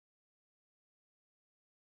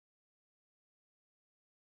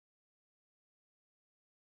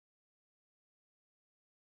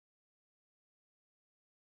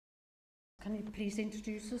Can you please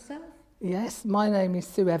introduce yourself? Yes, my name is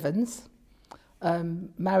Sue Evans.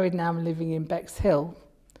 Married now and living in Bexhill.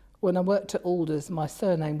 When I worked at ALLDERS, my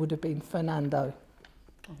surname would have been Fernando.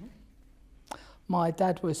 My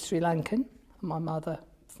dad was Sri Lankan and my mother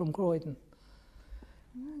from Croydon.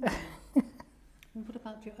 And what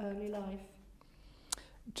about your early life?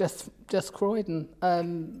 Just Croydon.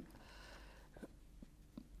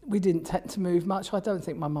 We didn't tend to move much. I don't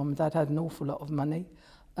think my mum and dad had an awful lot of money.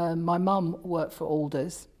 My mum worked for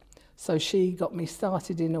ALLDERS, so she got me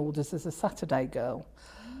started in ALLDERS as a Saturday girl.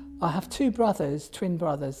 I have two brothers, twin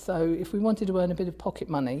brothers, so if we wanted to earn a bit of pocket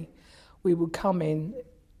money, we would come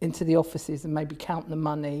into the offices and maybe count the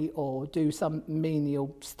money or do some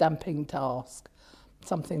menial stamping task,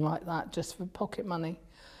 something like that, just for pocket money.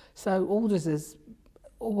 So ALLDERS is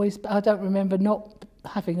always, I don't remember not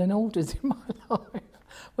having an ALLDERS in my life,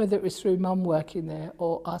 whether it was through mum working there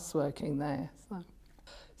or us working there.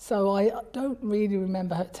 So I don't really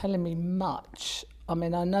remember her telling me much. I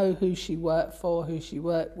mean, I know who she worked for, who she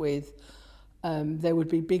worked with. There would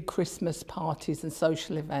be big Christmas parties and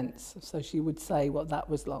social events, so she would say what that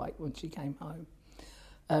was like when she came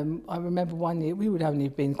home. I remember one year, we would only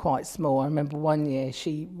have been quite small, I remember one year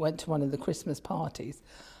she went to one of the Christmas parties,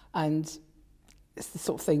 and it's the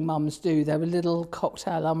sort of thing mums do. There were little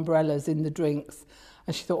cocktail umbrellas in the drinks,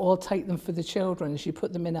 and she thought, oh, I'll take them for the children, and she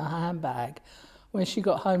put them in her handbag. When she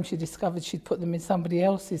got home, she discovered she'd put them in somebody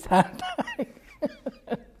else's handbag.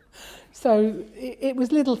 So it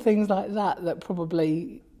was little things like that that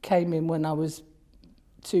probably came in when I was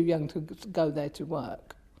too young to go there to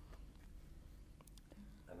work.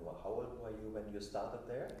 And how old were you when you started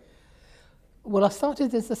there? Well, I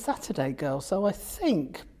started as a Saturday girl, so I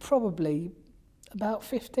think probably about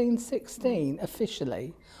 15, 16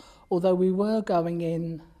 officially, although we were going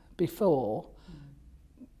in before,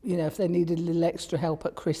 you know, if they needed a little extra help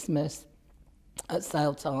at Christmas, at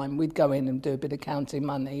sale time, we'd go in and do a bit of counting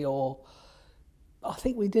money, or I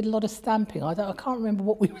think we did a lot of stamping. I can't remember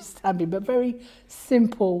what we were stamping, but very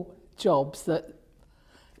simple jobs that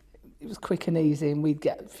it was quick and easy, and we'd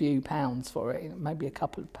get a few pounds for it, maybe a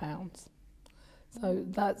couple of pounds. So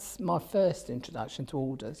that's my first introduction to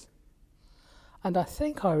ALLDERS. And I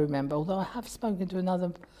think I remember, although I have spoken to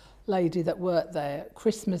another lady that worked there,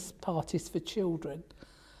 Christmas parties for children.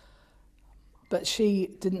 But she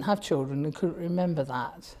didn't have children and couldn't remember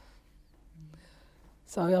that.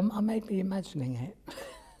 So I may be imagining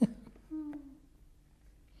it.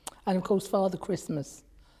 And of course, Father Christmas.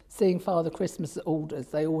 Seeing Father Christmas at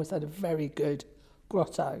ALLDERS, they always had a very good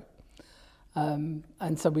grotto. And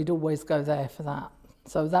so we'd always go there for that.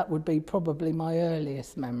 So that would be probably my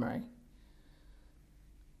earliest memory.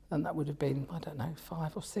 And that would have been, I don't know,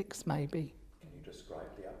 5 or 6 maybe. Can you describe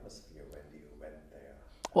the atmosphere when you went there?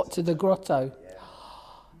 What, to the grotto? Yeah.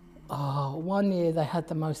 Oh, one year they had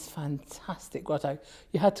the most fantastic grotto.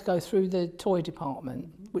 You had to go through the toy department,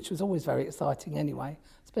 which was always very exciting anyway,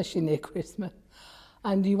 especially near Christmas.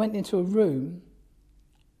 And you went into a room,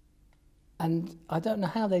 and I don't know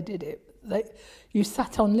how they did it. You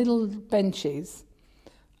sat on little benches,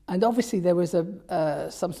 and obviously there was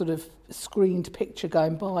some sort of screened picture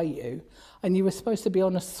going by you, and you were supposed to be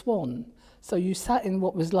on a swan. So you sat in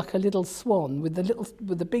what was like a little swan with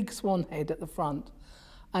the big swan head at the front.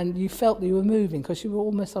 And you felt that you were moving because you were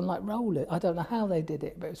almost on like roller. I don't know how they did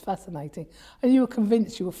it, but it was fascinating. And you were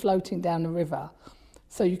convinced you were floating down the river.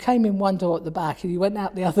 So you came in one door at the back and you went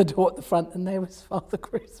out the other door at the front, and there was Father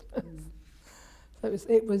Christmas. So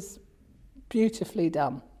it was beautifully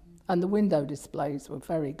done. And the window displays were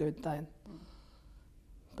very good then.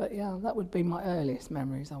 But yeah, that would be my earliest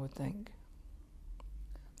memories, I would think.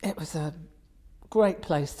 It was a great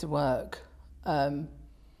place to work.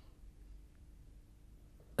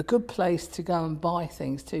 A good place to go and buy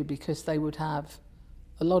things too, because they would have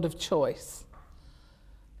a lot of choice.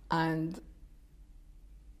 And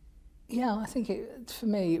yeah, I think for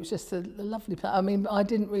me it was just a lovely place. I mean, I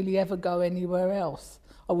didn't really ever go anywhere else.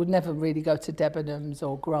 I would never really go to Debenhams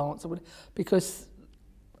or Grants, because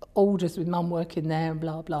ALLDERS with mum working there and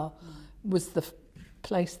blah blah was the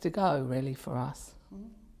place to go really for us.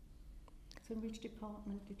 So in which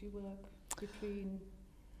department did you work between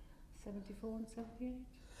 74 and 78?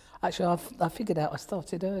 Actually, I figured out I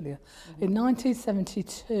started earlier. In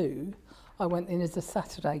 1972, I went in as a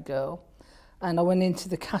Saturday girl, and I went into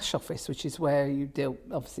the cash office, which is where you deal,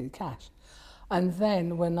 obviously, the cash. And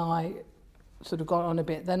then when I sort of got on a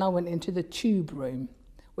bit, then I went into the tube room,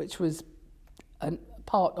 which was a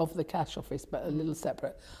part of the cash office, but a little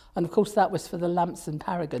separate. And of course, that was for the lamps and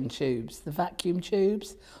paragon tubes, the vacuum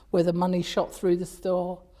tubes, where the money shot through the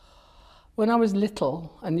store. when I was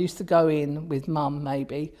little and used to go in with mum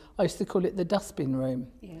maybe, I used to call it the dustbin room.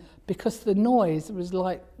 Yeah. Because the noise was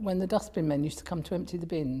like when the dustbin men used to come to empty the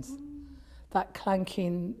bins. That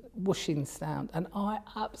clanking, whooshing sound. And I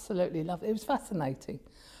absolutely loved it. It was fascinating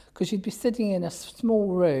because you'd be sitting in a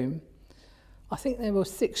small room. I think there were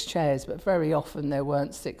 6 chairs, but very often there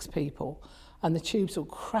weren't 6 people. And the tubes would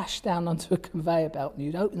crash down onto a conveyor belt and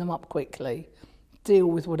you'd open them up quickly, deal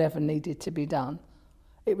with whatever needed to be done.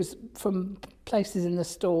 It was from places in the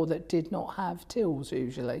store that did not have tills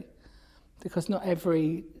usually, because not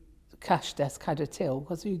every cash desk had a till,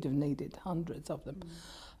 because you'd have needed hundreds of them.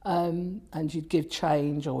 And you'd give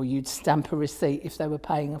change or you'd stamp a receipt if they were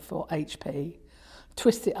paying for HP,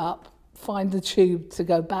 twist it up, find the tube to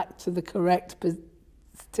go back to the correct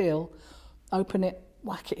till, open it,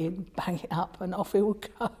 whack it in, bang it up, and off it would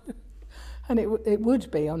go. And it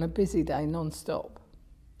would be on a busy day non-stop.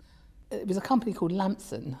 It was a company called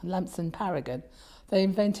Lamson Paragon. They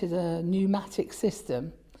invented a pneumatic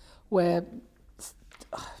system where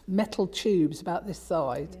metal tubes about this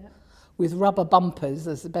side with rubber bumpers,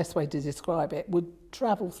 as the best way to describe it, would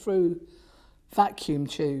travel through vacuum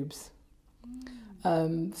tubes.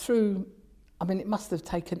 Through, I mean, it must have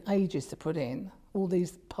taken ages to put in, all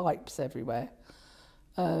these pipes everywhere.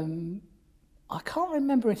 I can't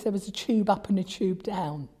remember if there was a tube up and a tube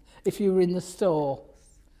down, if you were in the store.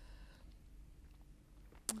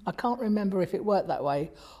 I can't remember if it worked that way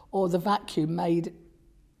or the vacuum made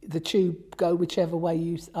the tube go whichever way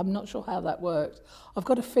you... I'm not sure how that worked. I've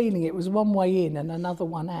got a feeling it was one way in and another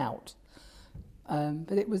one out.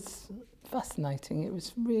 But it was fascinating. It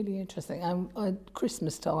was really interesting. And at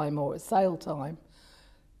Christmas time or at sale time,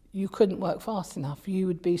 you couldn't work fast enough. You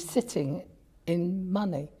would be sitting in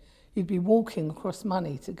money. You'd be walking across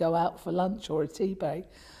money to go out for lunch or a tea break.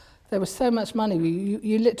 There was so much money,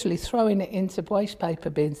 you literally throwing it into waste paper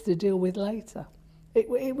bins to deal with later. It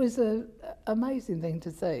was an amazing thing to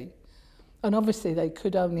see. And obviously they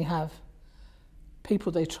could only have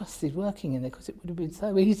people they trusted working in there because it would have been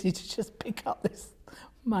so easy to just pick up this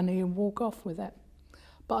money and walk off with it.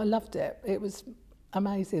 But I loved it. It was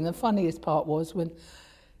amazing. The funniest part was when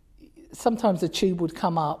sometimes a tube would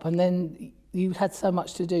come up and then you had so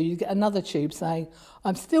much to do, you'd get another tube saying,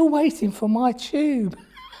 "I'm still waiting for my tube."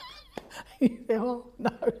 You think, "Oh,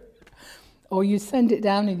 no." Or you'd send it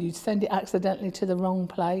down and you'd send it accidentally to the wrong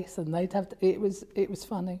place and they'd have to, it was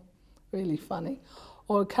funny, really funny.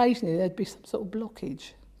 Or occasionally there'd be some sort of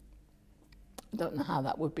blockage. I don't know how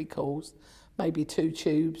that would be caused. Maybe 2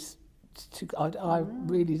 tubes, I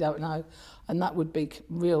really don't know. And that would be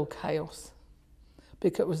real chaos.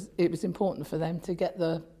 Because it was important for them to get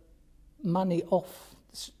the money off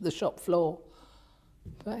the shop floor.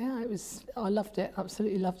 But yeah, I loved it,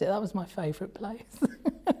 absolutely loved it. That was my favourite place.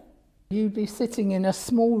 You'd be sitting in a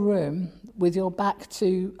small room with your back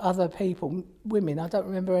to other people, women. I don't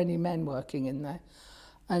remember any men working in there.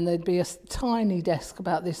 And there'd be a tiny desk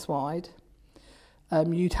about this wide.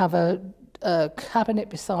 You'd have a cabinet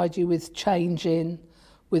beside you with change in,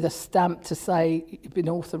 with a stamp to say you've been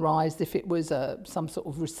authorised if it was some sort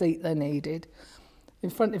of receipt they needed. In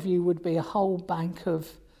front of you would be a whole bank of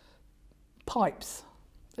pipes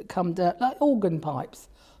that come down, like organ pipes,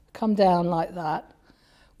 come down like that,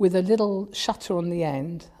 with a little shutter on the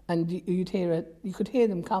end, and you could hear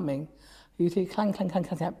them coming. You'd hear clang, clang, clang,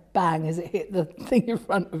 clang, clang, bang as it hit the thing in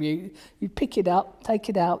front of you. You'd pick it up, take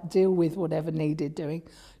it out, deal with whatever needed doing,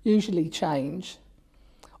 usually change.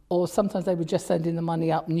 Or sometimes they would just send in the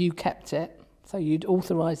money up and you kept it. So you'd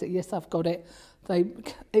authorise it, yes, I've got it.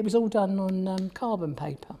 It was all done on carbon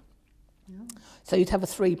paper. Yeah. So you'd have a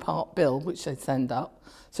 3-part bill, which they'd send up.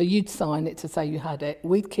 So you'd sign it to say you had it.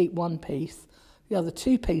 We'd keep 1 piece. The other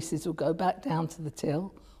 2 pieces would go back down to the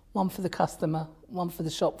till. 1 for the customer, 1 for the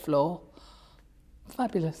shop floor.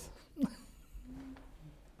 Fabulous. And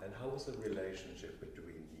how was the relationship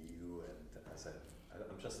between you and,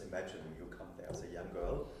 I'm just imagining you come there as a young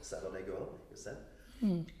girl, Saturday girl, you said,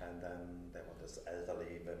 and then there were this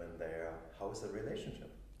elderly women there. How was the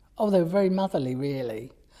relationship? Oh, they were very motherly,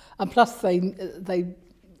 really. And plus they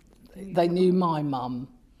knew my mum,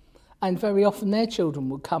 and very often their children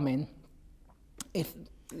would come in. If,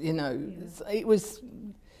 you know, it's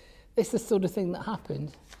the sort of thing that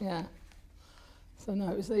happened, yeah. So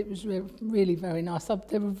no, it was really very nice.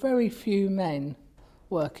 There were very few men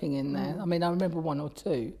working in there. I mean, I remember 1 or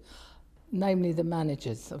 2, namely the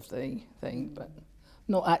managers of the thing, but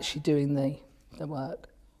not actually doing the work.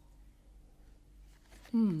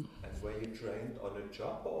 And were you trained on a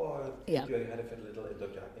job, or you had a little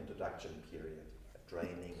introduction period,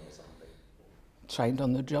 training or something? Trained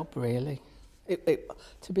on the job, really.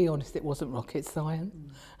 To be honest, it wasn't rocket science.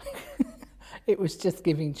 It was just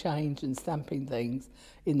giving change and stamping things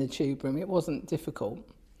in the tube room. It wasn't difficult.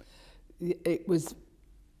 It was,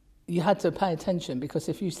 you had to pay attention, because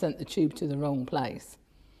if you sent the tube to the wrong place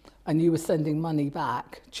and you were sending money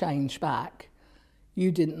back, change back,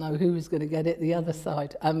 you didn't know who was going to get it the other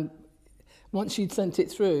side. Once you'd sent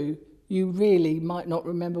it through, you really might not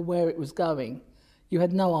remember where it was going. You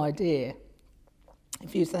had no idea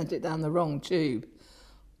if you sent it down the wrong tube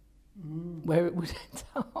where it would end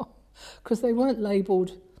up. Because they weren't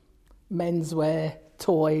labelled menswear,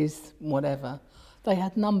 toys, whatever. They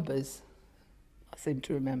had numbers, I seem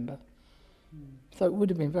to remember. So it would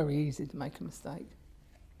have been very easy to make a mistake.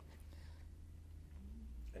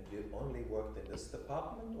 And you only worked in this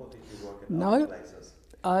department, or did you work in other places?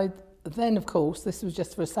 Then, of course, this was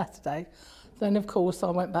just for a Saturday. Then, of course, I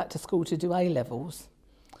went back to school to do A-levels.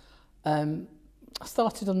 I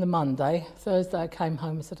started on the Monday. Thursday, I came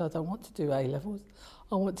home and said, I don't want to do A-levels.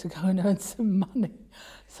 I want to go and earn some money.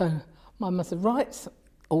 So my mum said, right,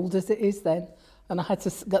 ALLDERS it is then. And I had to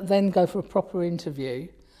then go for a proper interview.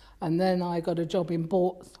 And then I got a job in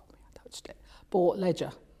Bort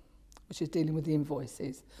Ledger, which is dealing with the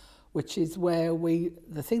invoices, which is where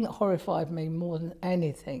the thing that horrified me more than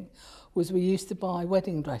anything was we used to buy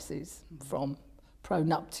wedding dresses from Pro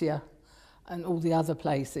Nuptia and all the other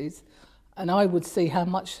places. And I would see how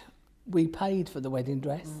much we paid for the wedding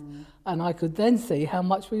dress, and I could then see how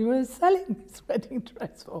much we were selling this wedding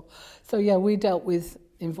dress for. So yeah, we dealt with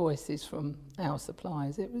invoices from our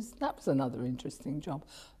suppliers. That was another interesting job,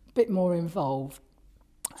 a bit more involved.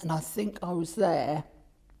 And I think I was there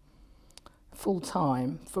full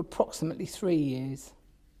time for approximately 3 years,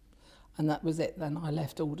 and that was it. Then I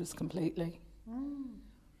left ALLDERS completely. And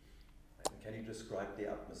can you describe the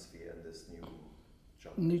atmosphere in this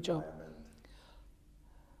job? New job.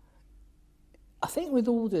 I think with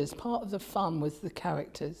ALLDERS, part of the fun was the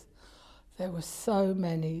characters. There were so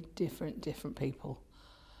many different people.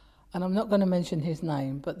 And I'm not going to mention his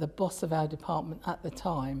name, but the boss of our department at the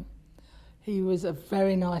time, he was a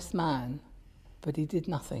very nice man, but he did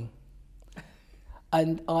nothing.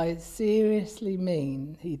 And I seriously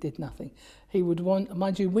mean he did nothing. He would want,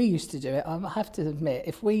 mind you, we used to do it. I have to admit,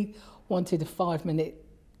 if we wanted a 5-minute,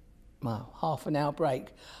 well, half an hour break,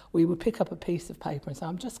 we would pick up a piece of paper and say,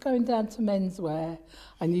 I'm just going down to menswear.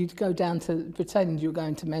 And you'd go down to, pretend you were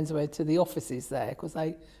going to menswear to the offices there, because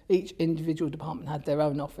each individual department had their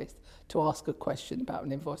own office, to ask a question about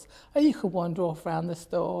an invoice. And you could wander off around the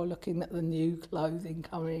store looking at the new clothing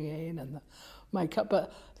coming in and the makeup.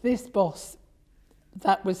 But this boss,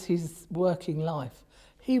 that was his working life.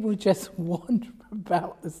 He would just wander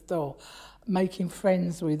about the store, making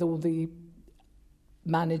friends with all the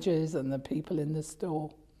managers and the people in the store.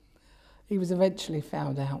 He was eventually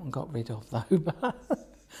found out and got rid of, though, but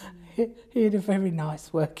he had a very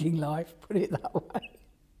nice working life, put it that way.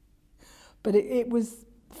 But it was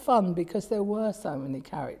fun because there were so many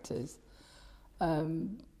characters.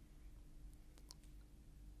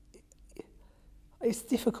 It's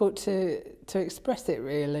difficult to express it,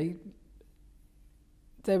 really.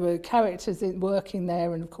 There were characters working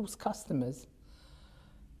there, and of course customers.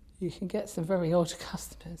 You can get some very odd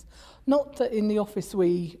customers. Not that in the office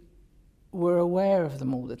we were aware of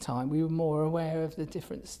them all the time. We were more aware of the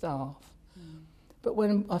different staff. But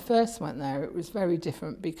when I first went there, it was very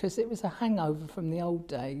different because it was a hangover from the old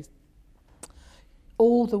days.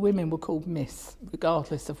 All the women were called Miss,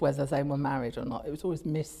 regardless of whether they were married or not. It was always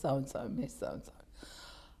Miss so-and-so, Miss so-and-so.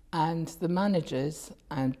 And the managers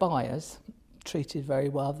and buyers, treated very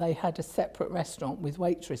well. They had a separate restaurant with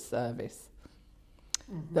waitress service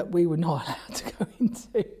that we were not allowed to go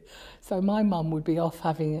into. So my mum would be off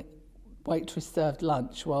having waitress served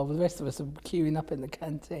lunch while the rest of us were queuing up in the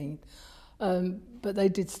canteen. But they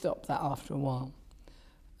did stop that after a while.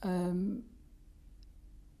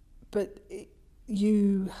 But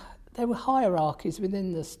there were hierarchies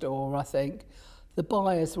within the store, I think. The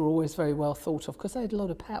buyers were always very well thought of because they had a lot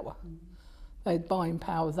of power. They had buying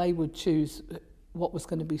power. They would choose what was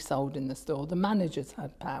going to be sold in the store. The managers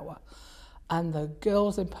had power. And the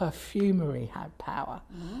girls in perfumery had power.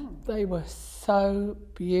 They were so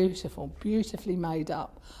beautiful, beautifully made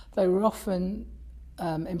up. They were often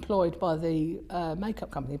employed by the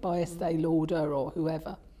makeup company, by Estee Lauder or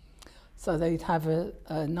whoever. So they'd have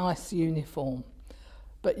a nice uniform.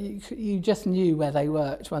 But you just knew where they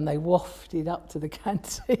worked when they wafted up to the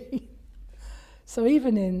canteen. So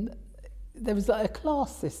there was like a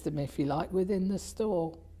class system, if you like, within the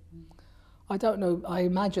store. I don't know, I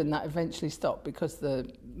imagine that eventually stopped because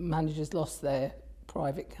the managers lost their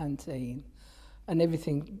private canteen and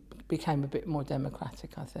everything became a bit more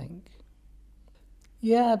democratic, I think.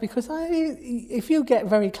 Yeah, because if you get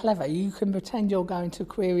very clever, you can pretend you're going to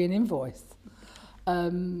query an invoice.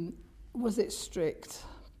 Was it strict?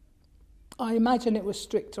 I imagine it was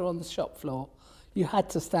stricter on the shop floor. You had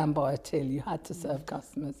to stand by a till, you had to serve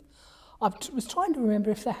customers. I was trying to remember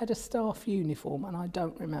if they had a staff uniform, and I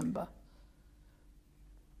don't remember.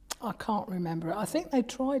 I can't remember it. I think they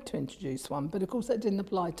tried to introduce one, but of course that didn't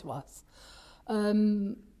apply to us.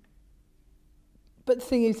 But the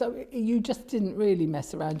thing is, you just didn't really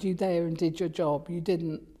mess around. You there and did your job. You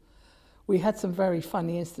didn't. We had some very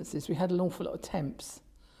funny instances. We had an awful lot of temps.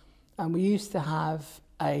 And we used to have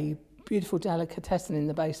a beautiful delicatessen in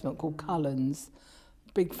the basement called Cullen's.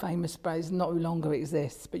 Big famous place, no longer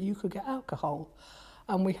exists, but you could get alcohol.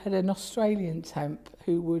 And we had an Australian temp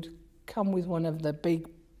who would come with one of the big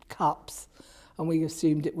cups, and we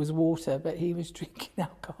assumed it was water, but he was drinking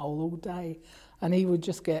alcohol all day. And he would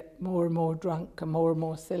just get more and more drunk and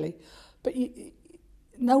more silly. But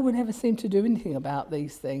no one ever seemed to do anything about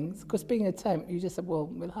these things, because being a temp, you just said, well,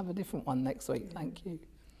 we'll have a different one next week, thank you.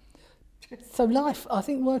 So life, I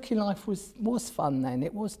think working life was fun then.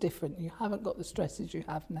 It was different. You haven't got the stresses you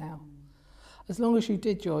have now. As long as you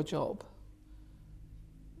did your job,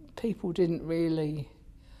 people didn't really...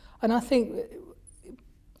 And I think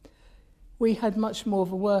we had much more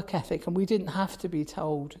of a work ethic, and we didn't have to be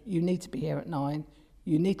told, you need to be here at 9,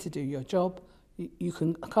 you need to do your job, you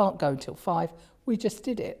can't go until 5. We just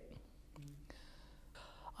did it.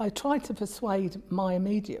 I tried to persuade my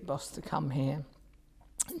immediate boss to come here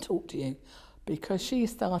and talk to you, because she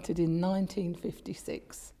started in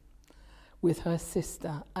 1956 with her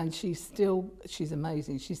sister, and she's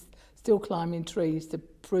amazing. She's still climbing trees to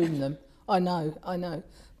prune them. I know.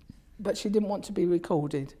 But she didn't want to be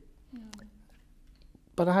recorded.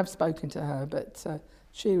 But I have spoken to her, but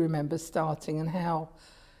she remembers starting and how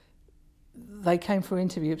they came for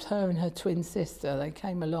interviews, her and her twin sister. They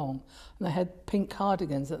came along and they had pink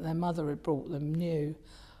cardigans that their mother had brought them new,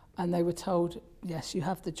 and they were told, yes, you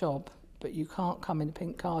have the job, but you can't come in a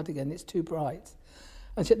pink cardigan, it's too bright.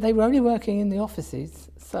 And they were only working in the offices,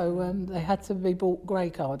 so they had to be bought grey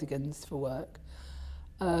cardigans for work.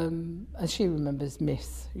 And she remembers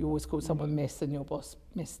Miss. You always call someone Miss and your boss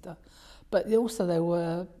Mr. But also there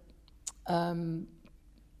were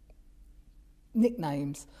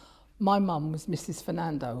nicknames. My mum was Mrs.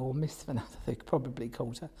 Fernando, or Miss Fernando, they probably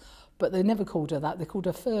called her. But they never called her that, they called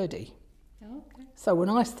her Ferdy. Oh, okay. So when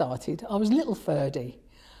I started, I was little Ferdy.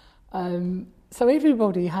 So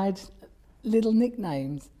everybody had little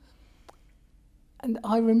nicknames. And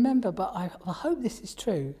I remember, but I hope this is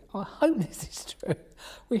true. I hope this is true.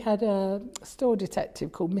 We had a store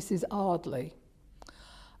detective called Mrs. Ardley,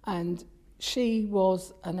 and she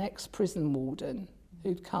was an ex-prison warden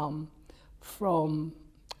who'd come from,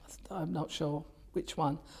 I'm not sure which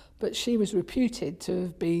one, but she was reputed to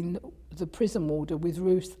have been the prison warden with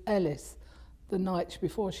Ruth Ellis the night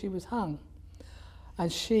before she was hung.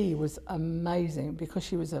 And she was amazing because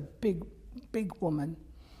she was a big woman.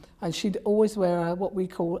 And she'd always wear what we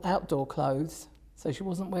call outdoor clothes. So she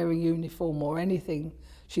wasn't wearing uniform or anything.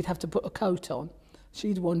 She'd have to put a coat on.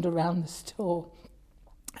 She'd wander around the store.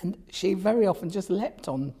 And she very often just leapt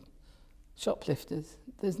on shoplifters.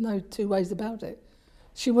 There's no two ways about it.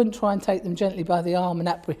 She wouldn't try and take them gently by the arm and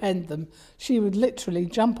apprehend them. She would literally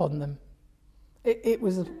jump on them.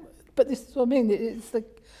 But this is what I mean.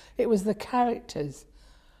 It was the characters.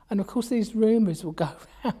 And of course these rumours will go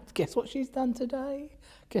around. Guess what she's done today?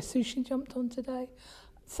 Guess who she jumped on today?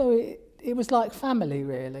 So it was like family,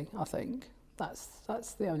 really, I think.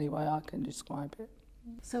 That's the only way I can describe it.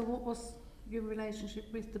 So what was your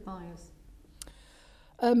relationship with the buyers?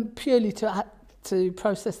 Purely to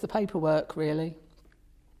process the paperwork, really.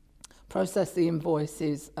 Process the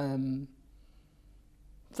invoices.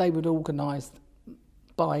 They would organise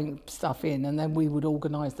buying stuff in, and then we would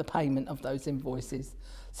organise the payment of those invoices.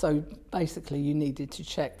 So basically you needed to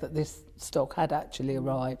check that this stock had actually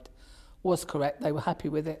arrived, was correct, they were happy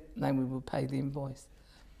with it, and then we would pay the invoice.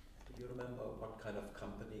 Do you remember what kind of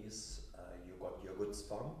companies you got your goods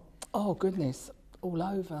from? Oh goodness, all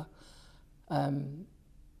over.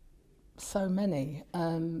 So many.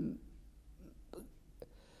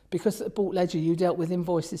 Because at Bought Ledger you dealt with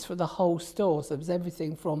invoices for the whole store, so there was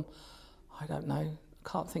everything from, I don't know,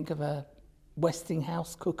 can't think of a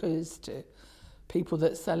Westinghouse cookers to people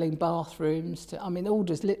that selling bathrooms to, I mean,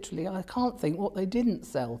 Alders literally, I can't think what they didn't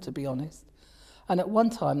sell, to be honest. And at one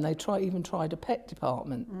time they even tried a pet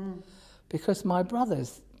department because my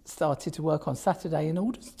brothers started to work on Saturday in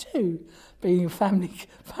Alders too, being a family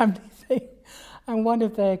thing. And one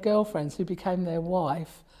of their girlfriends, who became their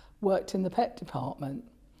wife, worked in the pet department.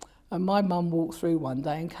 And my mum walked through one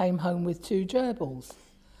day and came home with 2 gerbils,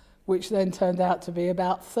 which then turned out to be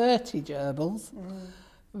about 30 gerbils.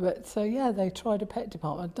 But so, yeah, they tried a pet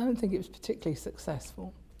department. I don't think it was particularly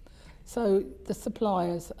successful. So the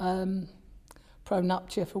suppliers, Pro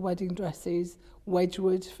Nuptia for wedding dresses,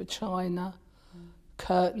 Wedgwood for china,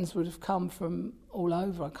 curtains would have come from all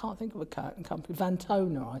over. I can't think of a curtain company.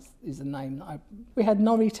 Vantona is the name. We had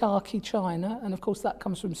Noritaki china, and of course that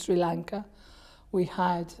comes from Sri Lanka. We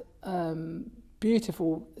had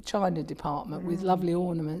beautiful china department with lovely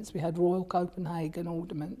ornaments. We had Royal Copenhagen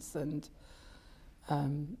ornaments and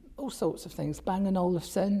all sorts of things. Bang &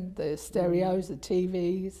 Olufsen, the stereos, the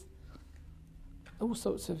TVs, all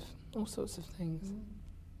sorts of things.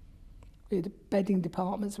 We had bedding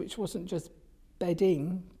departments, which wasn't just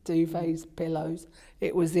bedding, duvets, pillows.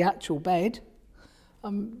 It was the actual bed.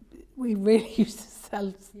 We really used to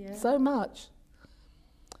sell so much.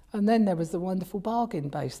 And then there was the wonderful bargain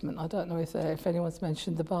basement. I don't know if anyone's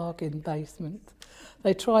mentioned the bargain basement.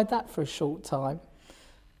 They tried that for a short time.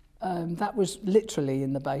 That was literally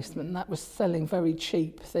in the basement, and that was selling very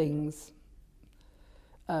cheap things,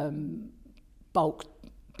 bulk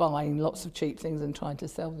buying lots of cheap things and trying to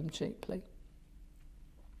sell them cheaply.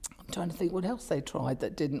 I'm trying to think what else they tried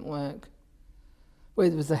that didn't work. Well,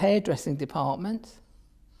 there was a hairdressing department.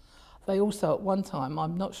 They also, at one time,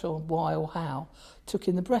 I'm not sure why or how, took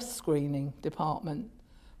in the breast screening department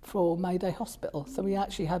for Mayday Hospital. So we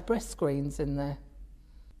actually had breast screens in there.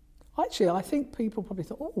 Actually, I think people probably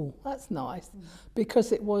thought, oh, that's nice,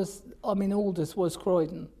 because it was, I mean, Alders was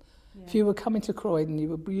Croydon. Yeah. If you were coming to Croydon, you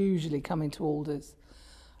were usually coming to Alders.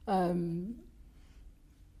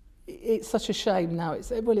 It's such a shame now.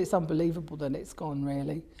 It's unbelievable that it's gone,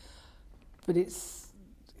 really. But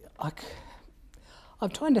I'm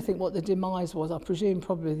trying to think what the demise was. I presume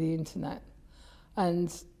probably the internet.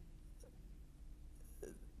 And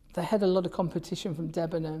they had a lot of competition from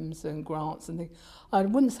Debenhams and Grants and things. I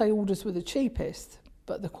wouldn't say Alders were the cheapest,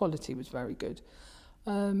 but the quality was very good.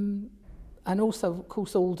 And also, of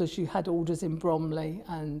course, Alders, you had Alders in Bromley,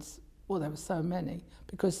 and, well, there were so many,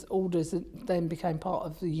 because Alders then became part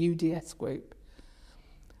of the UDS group.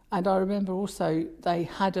 And I remember also they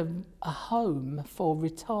had a home for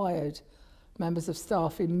retired members of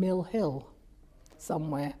staff in Mill Hill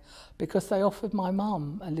somewhere, because they offered my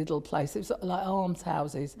mum a little place. It was like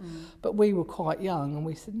almshouses, but we were quite young, and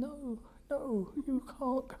we said, no, you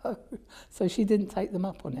can't go. So she didn't take them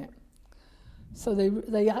up on it. So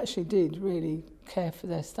they actually did really care for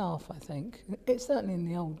their staff, I think. It's certainly in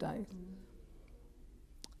the old days.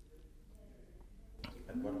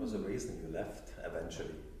 And what was the reason you left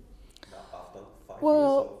eventually? After 5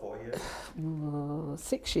 Well, years or 4 years?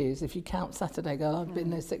 6 years, if you count Saturday Girl. I've been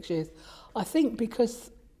there 6 years. I think because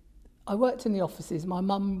I worked in the offices. My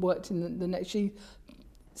mum worked in the next. She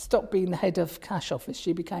stopped being the head of cash office.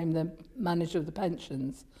 She became the manager of the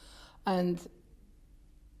pensions. And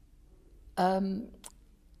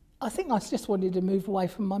I think I just wanted to move away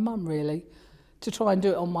from my mum, really, to try and do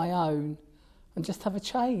it on my own and just have a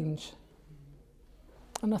change.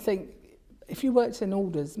 And I think if you worked in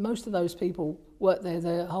Alders, most of those people worked there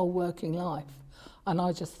their whole working life. And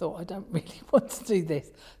I just thought, I don't really want to do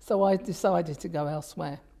this. So I decided to go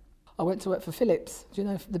elsewhere. I went to work for Philips. Do you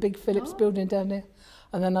know the big Philips building down there?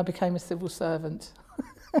 And then I became a civil servant.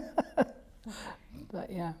 But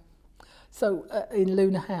yeah. So in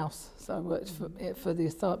Luna House. So I worked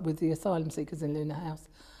with the asylum seekers in Luna House.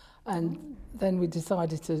 And then we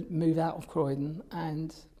decided to move out of Croydon,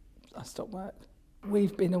 and I stopped work.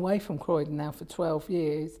 We've been away from Croydon now for 12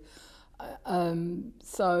 years.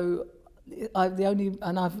 So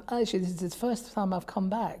this is the first time I've come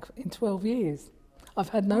back in 12 years. I've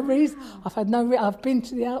had no reason. I've been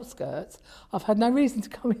to the outskirts. I've had no reason to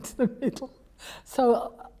come into the middle.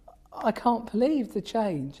 So I can't believe the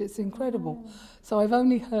change. It's incredible. So I've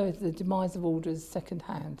only heard the demise of Alders second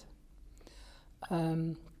hand.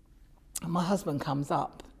 My husband comes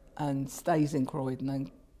up and stays in Croydon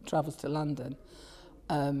and travels to London.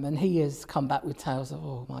 And he has come back with tales of,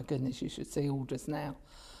 oh my goodness, you should see Alders now.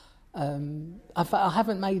 I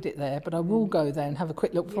haven't made it there, but I will go there and have a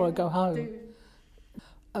quick look before I go home.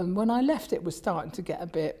 And when I left, it was starting to get a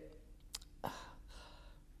bit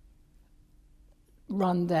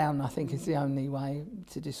run down, I think is the only way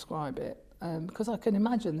to describe it. Because I can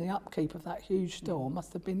imagine the upkeep of that huge store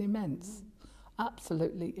must have been immense,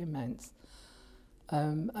 absolutely immense.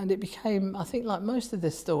 And it became, I think like most of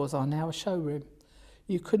the stores are now, a showroom.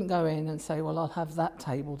 You couldn't go in and say, well, I'll have that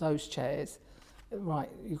table, those chairs. Right,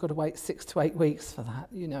 you've got to wait 6 to 8 weeks for that,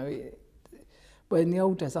 you know. Where in the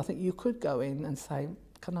old days, I think you could go in and say,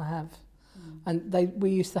 can I have... And we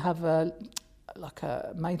used to have a like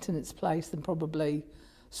a maintenance place and probably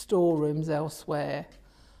storerooms elsewhere.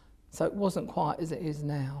 So it wasn't quite as it is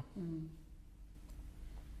now. Mm.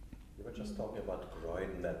 You were just talking about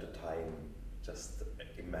Croydon at the time. Just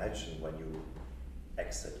imagine when you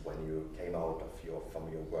when you came out of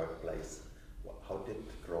from your workplace. How did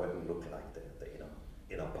Croydon look like, the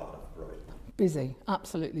inner part of Croydon? Busy,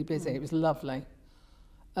 absolutely busy. It was lovely.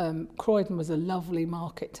 Croydon was a lovely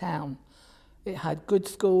market town. It had good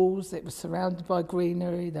schools, it was surrounded by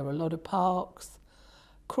greenery, there were a lot of parks.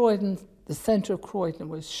 Croydon, the centre of Croydon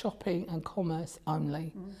was shopping and commerce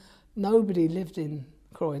only. Nobody lived in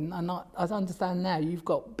Croydon, and I understand now you've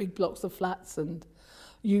got big blocks of flats, and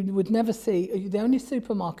you would never see, the only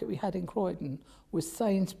supermarket we had in Croydon was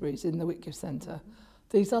Sainsbury's in the Whitgift Centre.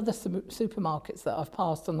 These other supermarkets that I've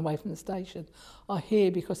passed on the way from the station are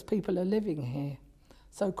here because people are living here.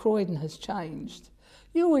 So Croydon has changed.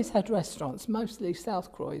 You always had restaurants, mostly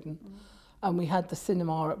South Croydon, and we had the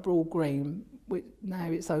cinema at Broad Green, which now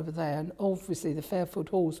it's over there, and obviously the Fairfield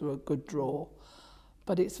Halls were a good draw,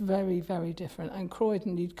 but it's very, very different. And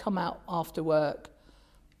Croydon, you'd come out after work,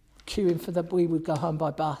 queuing for we would go home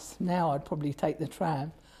by bus. Now I'd probably take the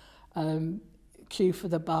tram, queue for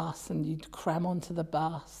the bus, and you'd cram onto the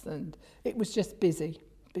bus, and it was just busy,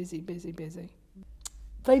 busy, busy, busy.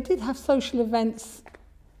 They did have social events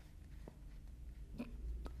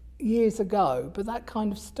years ago, but that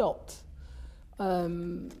kind of stopped.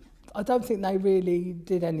 I don't think they really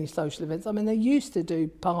did any social events. I mean, they used to do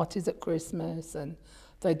parties at Christmas, and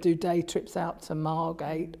they'd do day trips out to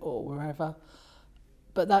Margate or wherever,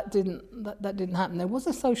 but that didn't happen. There was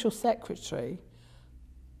a social secretary,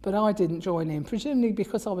 but I didn't join in, presumably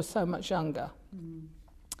because I was so much younger.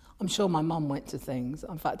 I'm sure my mum went to things.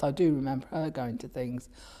 In fact, I do remember her going to things,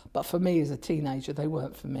 but for me as a teenager, they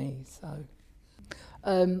weren't for me. So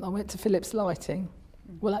I went to Philips Lighting.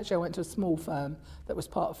 Well, actually, I went to a small firm that was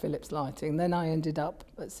part of Philips Lighting. Then I ended up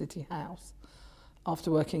at City House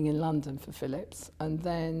after working in London for Philips. And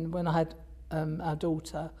then when I had our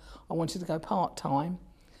daughter, I wanted to go part-time,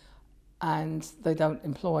 and they don't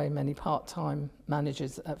employ many part-time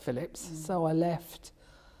managers at Philips. So I left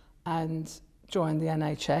and joined the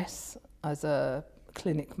NHS as a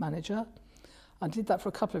clinic manager. I did that for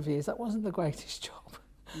a couple of years. That wasn't the greatest job.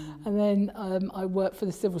 And then I worked for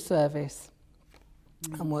the civil service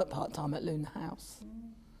and worked part-time at Luna House,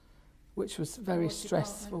 which was very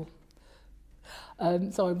stressful.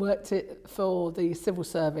 So I worked it for the civil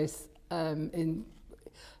service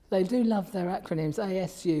they do love their acronyms,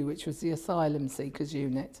 ASU, which was the Asylum Seekers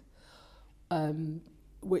Unit,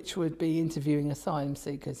 which would be interviewing asylum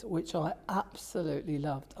seekers, which I absolutely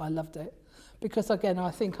loved. I loved it because, again,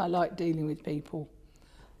 I think I like dealing with people.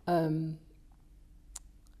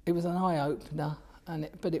 It was an eye-opener,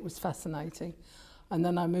 but it was fascinating. And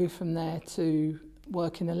then I moved from there to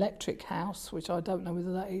work in Electric House, which I don't know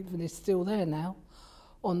whether that even is still there now,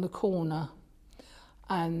 on the corner.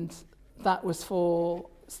 And that was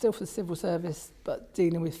still for the civil service, but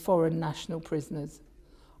dealing with foreign national prisoners.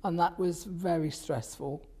 And that was very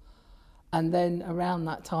stressful. And then around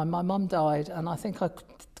that time, my mum died, and I think I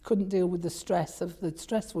couldn't deal with the stress of the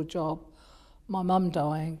stressful job, my mum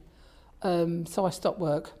dying. So I stopped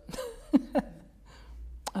work.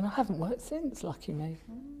 And I haven't worked since, lucky me.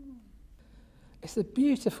 It's a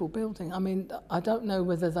beautiful building. I mean, I don't know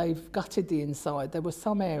whether they've gutted the inside. There were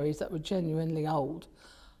some areas that were genuinely old,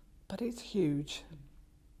 but it's huge.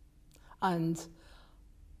 And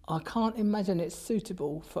I can't imagine it's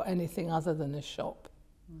suitable for anything other than a shop,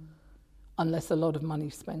 unless a lot of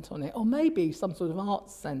money's spent on it. Or maybe some sort of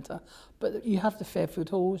arts centre. But you have the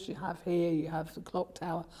Fairfield Halls, you have here, you have the clock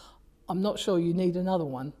tower. I'm not sure you need another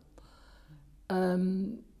one.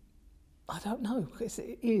 I don't know, because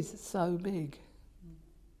it is so big.